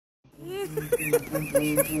Here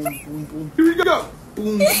we go.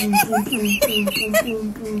 Boom, boom, boom, boom, boom,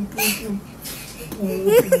 boom, boom, boom,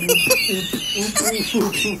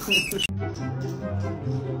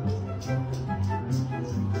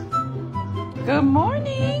 Good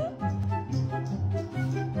morning.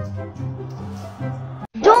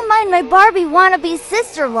 Don't mind my Barbie wannabe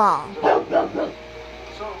sister-in-law. Mommy, can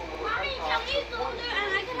we go there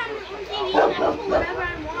and I can have my own TV and I can put whatever I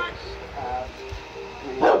want?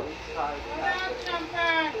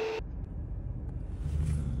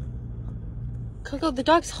 Coco, the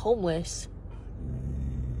dog's homeless.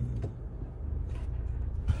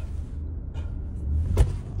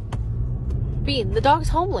 Bean, the dog's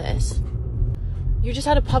homeless. You just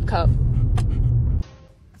had a pup cup.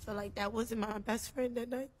 I feel like that wasn't my best friend that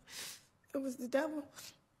night. It was the devil.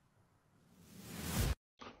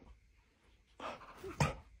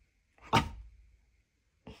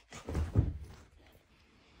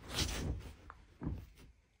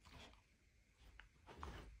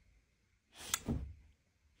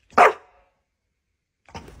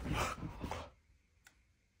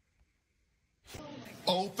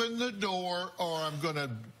 Open the door or I'm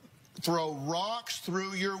gonna throw rocks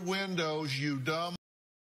through your windows, you dumb.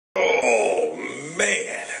 Oh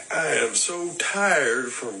man, I am so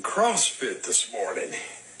tired from CrossFit this morning.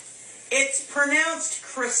 It's pronounced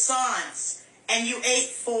croissants, and you ate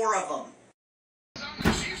 4 of them.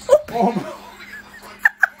 Oh.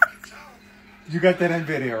 You got that on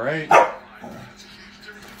video, right?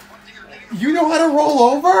 You know how to roll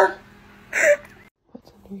over?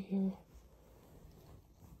 What's under here?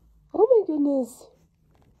 Oh my goodness.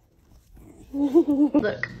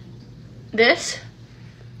 Look, this,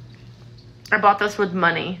 I bought this with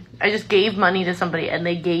money. I just gave money to somebody and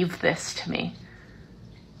they gave this to me.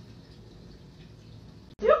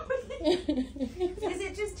 Is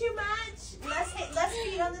it just too much? Less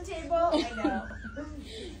feet on the table? I know.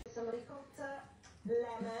 Some ricotta,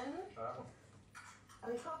 lemon.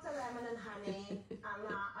 Ricotta, lemon and honey. And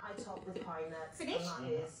that I top with pine nuts. Finish? And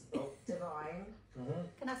that is divine.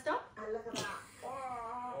 Can I stop? And look at that.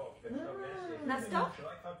 Oh. Can I stop?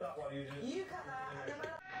 You cut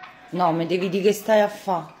that. No, mi devi dire che stai a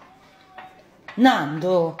fa.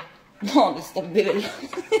 Nando! No, ti sta a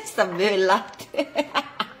bere il latte.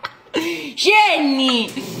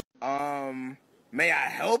 Scendi! May I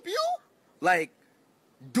help you? Like,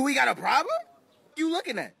 do we got a problem? What you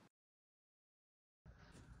looking at?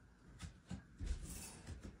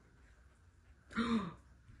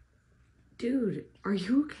 Dude, are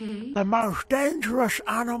you okay? The most dangerous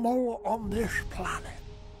animal on this planet.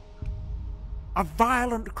 A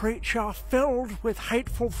violent creature filled with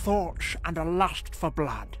hateful thoughts and a lust for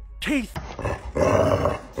blood. Teeth.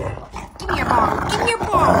 Give me your ball. Give me your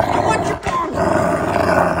ball. I want your ball.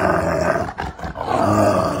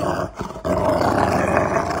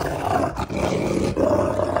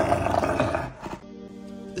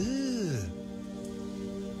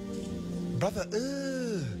 Brother,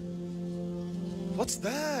 what's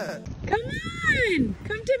that? Come on!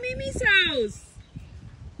 Come to Mimi's house!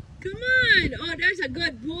 Come on! Oh, there's a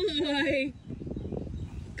good boy!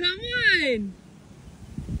 Come on!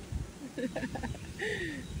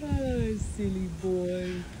 Oh, silly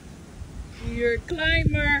boy. You're a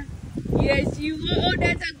climber. Yes, you are. Oh,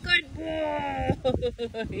 that's a good boy.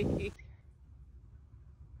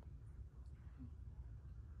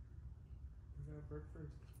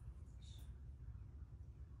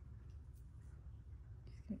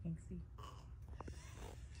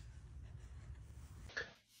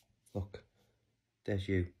 Look, there's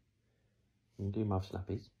you. You can do mouth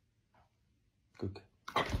snappies. Good.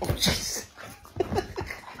 Oh, jeez.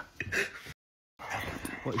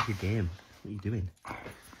 What is your game? What are you doing?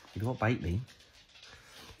 You don't bite me.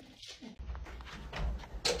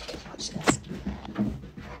 Watch this.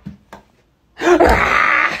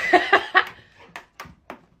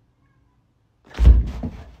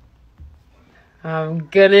 I'm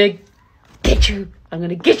gonna get you. I'm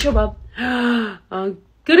gonna get you, Bob. I'm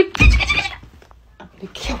gonna get you. I'm gonna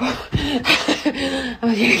get you, Bob.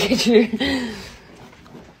 I'm gonna get you.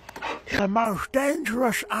 The most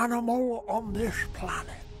dangerous animal on this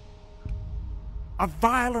planet. A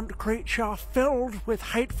violent creature filled with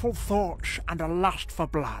hateful thoughts and a lust for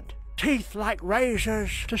blood. Teeth like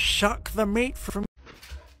razors to suck the meat from...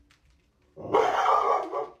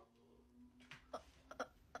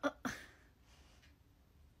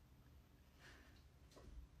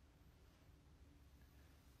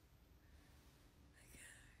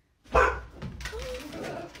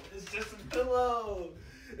 It's just a pillow.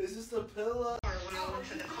 It's just a pillow. When I went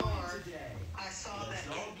to the car, I saw that it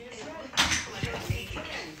looked like a naked,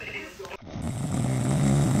 but it was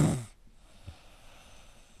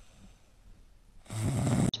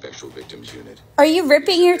Special Victims Unit. Are you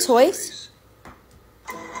ripping your toys?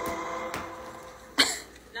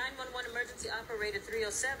 911 emergency operator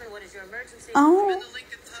 307. What is your emergency? Oh.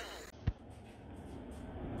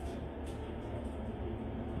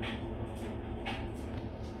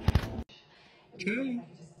 Charlie,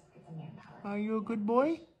 are you a good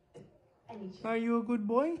boy? Are you a good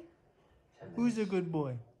boy? Who's a good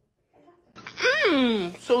boy?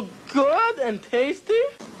 Mmm, so good and tasty.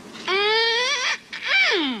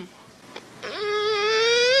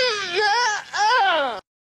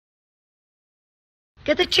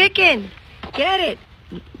 Get the chicken. Get it.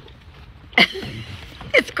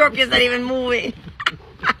 Scorpio's not even moving.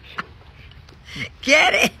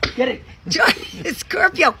 Get it. Get it.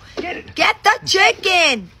 Scorpio. Get it. Get the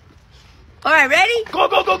chicken. All right, ready? Go,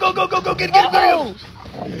 go, go, go, go, go, go. Get it,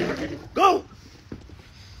 get it. Go.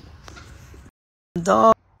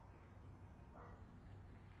 Dog.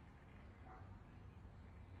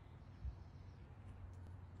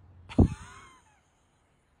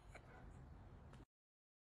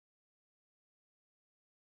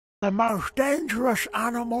 The most dangerous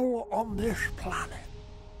animal on this planet.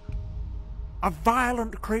 A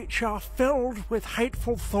violent creature filled with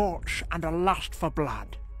hateful thoughts and a lust for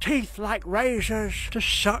blood. Teeth like razors to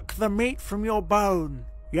suck the meat from your bone.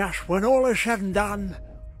 Yes, when all is said and done,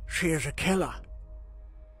 she is a killer.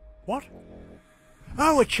 What?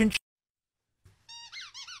 Oh, a chinchilla.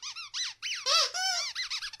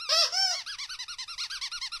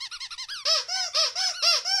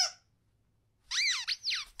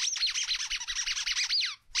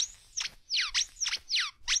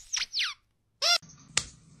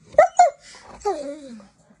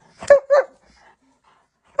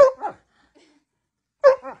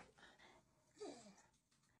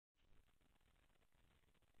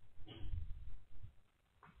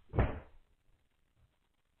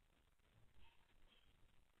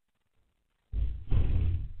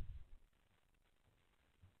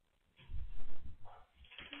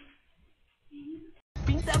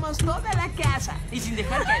 Pintamos toda la casa y sin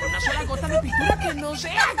dejar caer una sola gota de pintura que no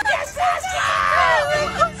sea. ¿Qué es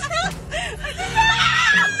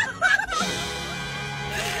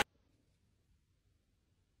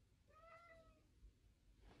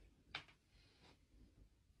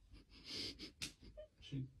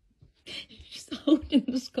She's holding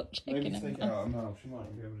the scotch egg in her Maybe take it out of her mouth. She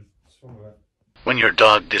might be able to swallow it. When your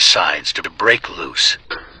dog decides to break loose,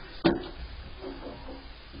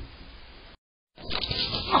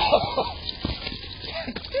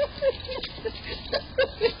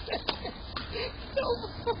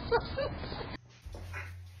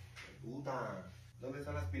 Puta, ¿dónde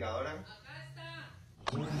está la aspiradora?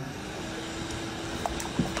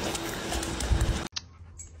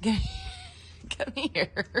 Come here. Come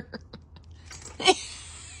here.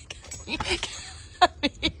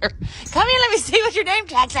 Come here, let me see what your name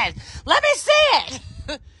tag says. Let me see it.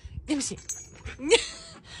 Let me see.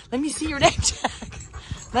 Let me see your name tag.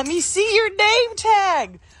 Let me see your name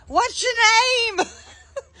tag. What's your name?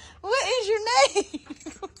 What is your name?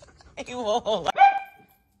 Hey, whoa.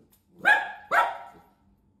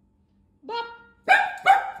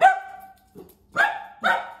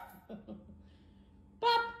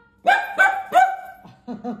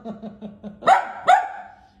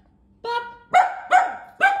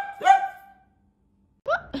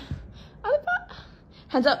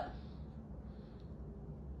 Hands up.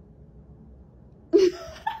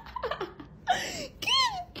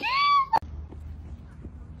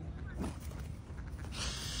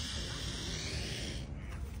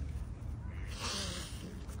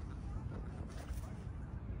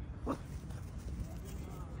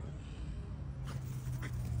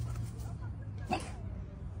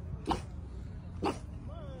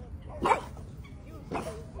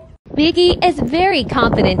 Biggie is very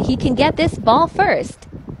confident he can get this ball first.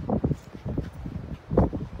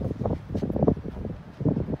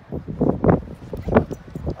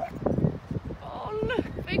 Oh, look,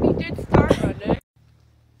 Biggie did start running.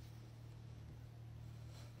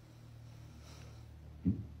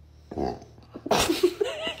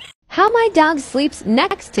 How my dog sleeps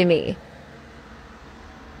next to me.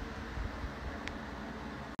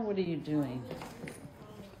 What are you doing?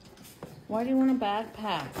 Why do you want a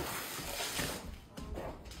backpack?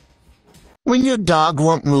 When your dog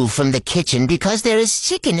won't move from the kitchen because there is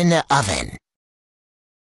chicken in the oven.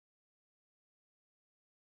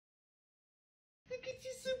 Look at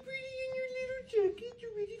you, so pretty in your little jacket. You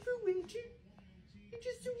ready for winter? You're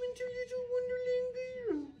just a winter little wonderland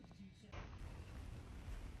girl.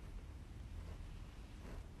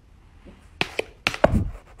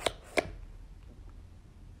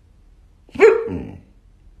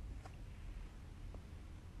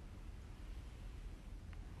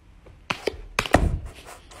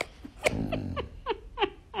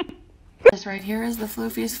 This right here is the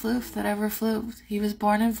floofiest floof that ever floofed. He was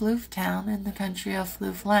born in Floof Town in the country of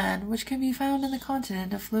Floofland, which can be found in the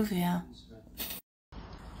continent of Floofia.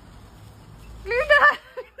 Luna!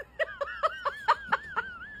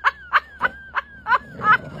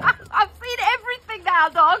 I've seen everything now,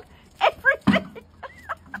 dog. Everything.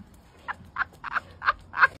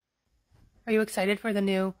 Are you excited for the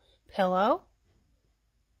new pillow?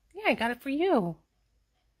 Yeah, I got it for you.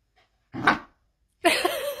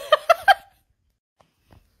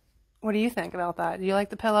 What do you think about that? Do you like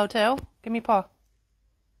the pillow too? Give me a paw.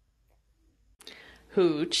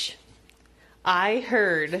 Hooch, I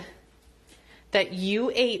heard that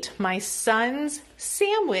you ate my son's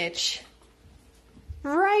sandwich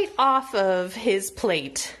right off of his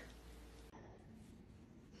plate.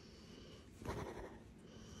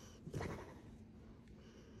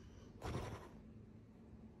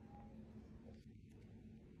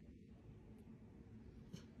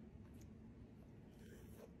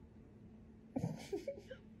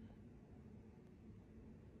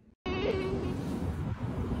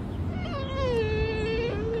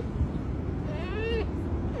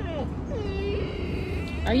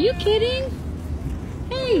 Are you kidding?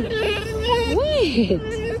 Hey, wait.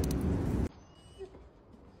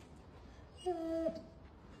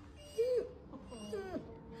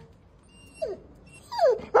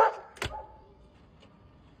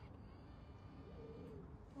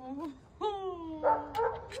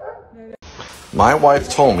 My wife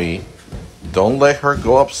told me, don't let her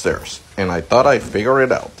go upstairs, and I thought I'd figure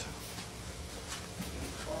it out.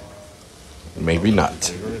 Maybe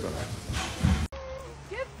not.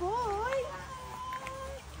 Good boy.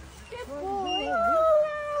 Good boy.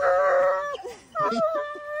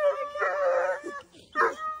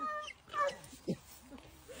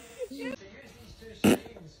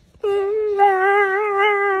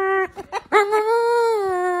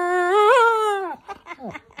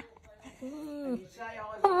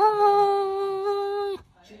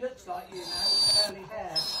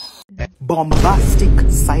 Bombastic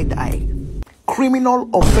side eye. Criminal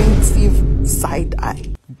offensive side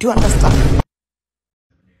eye. Do you understand?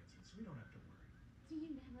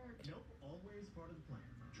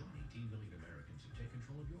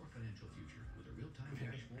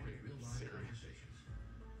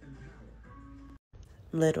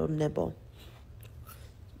 Little nibble.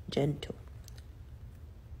 Gentle.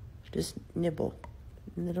 Just nibble.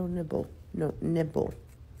 Little nibble. No, nibble.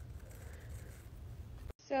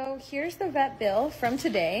 So here's the vet bill from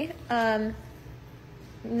today.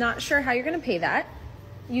 Not sure how you're gonna pay that.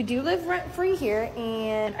 You do live rent-free here,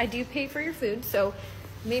 and I do pay for your food, so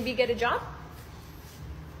maybe get a job?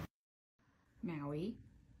 Maui.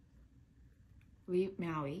 Leave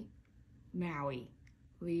Maui. Maui.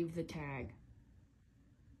 Leave the tag.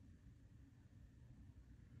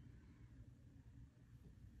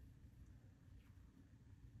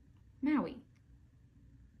 Maui.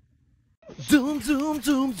 Zoom, zoom,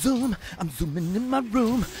 zoom, zoom. I'm zooming in my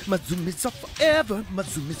room. My zoom is off forever. My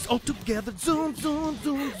zoom is all together. Zoom, zoom,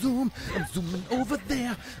 zoom, zoom. I'm zooming over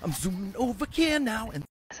there. I'm zooming over here now. And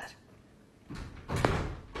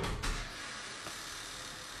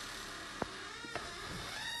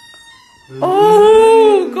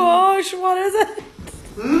oh gosh, what is it?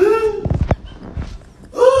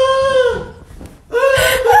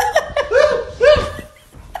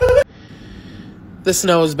 The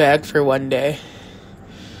snow is back for one day,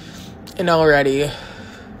 and already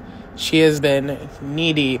she has been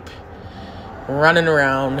knee deep, running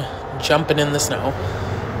around, jumping in the snow.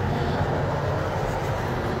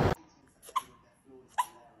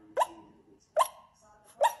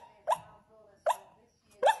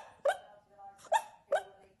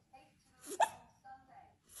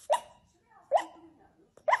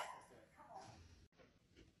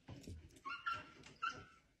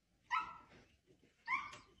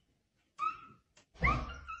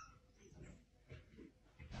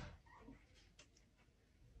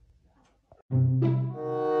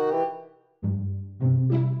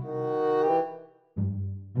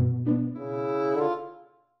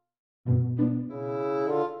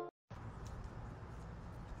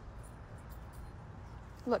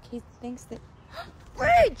 Look, he thinks that...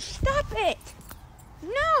 Bridge, stop it!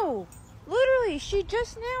 No! Literally, she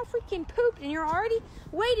just now freaking pooped and you're already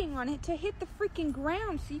waiting on it to hit the freaking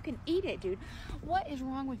ground so you can eat it, dude. What is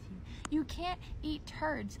wrong with you? You can't eat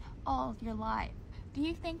turds all your life. Do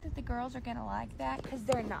you think that the girls are gonna like that? Because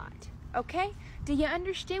they're not, okay? Do you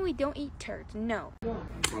understand we don't eat turds? No.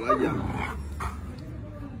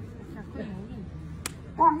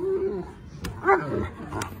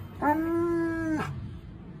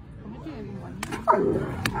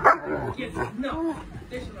 no.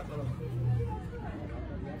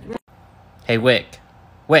 Hey, Wick.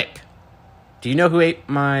 Wick. Do you know who ate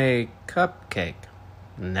my cupcake?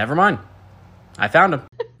 Never mind. I found him.